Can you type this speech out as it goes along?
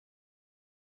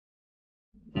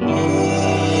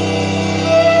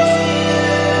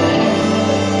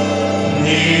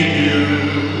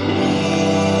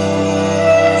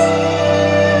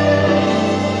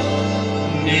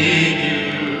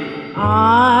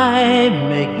I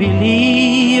make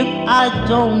believe I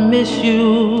don't miss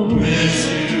you.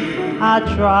 I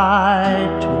try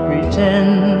to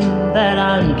pretend that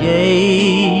I'm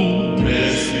gay.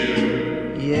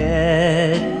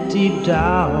 Yet deep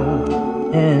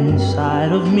down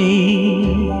inside of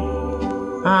me,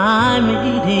 I'm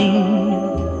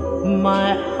eating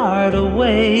my heart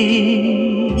away.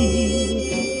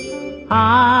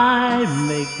 I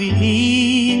make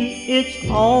believe it's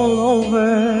all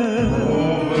over.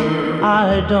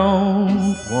 I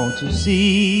don't want to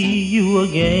see you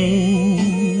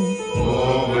again.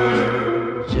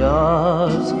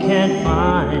 Just can't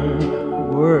find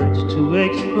words to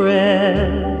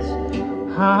express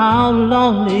how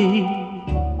lonely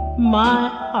my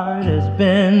heart has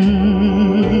been.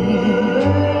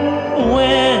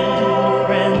 When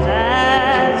friends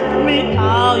ask me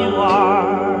how you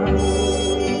are,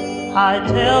 I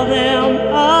tell them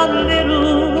a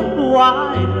little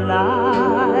white lie.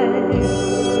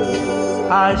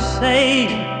 I say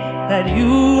that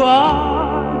you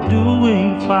are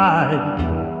doing fine,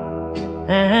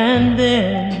 and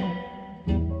then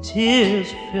tears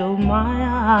fill my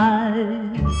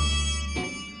eyes.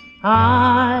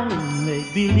 I make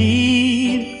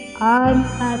believe I'm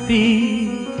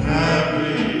happy,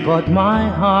 but my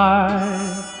heart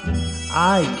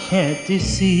I can't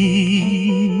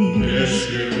deceive.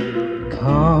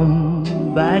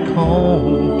 Come back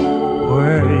home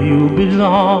where you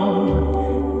belong,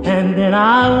 and then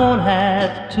I won't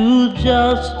have to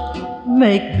just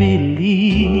make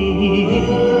believe.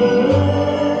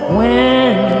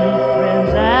 When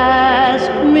friends ask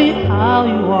me how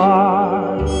you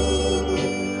are,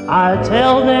 I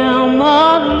tell them a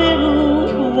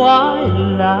little white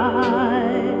lie.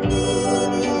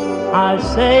 I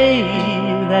say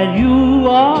that you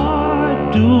are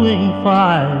doing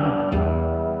fine,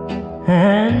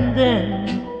 and then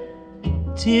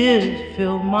tears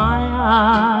fill my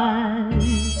eyes.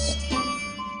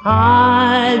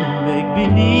 I make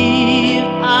believe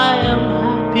I am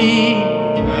happy,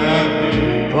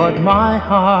 but my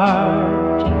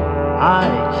heart I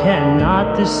cannot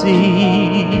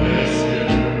deceive.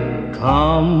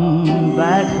 Come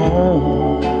back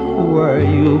home where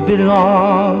you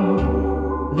belong,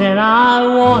 then I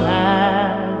won't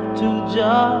have to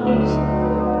just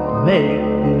make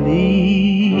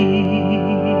believe.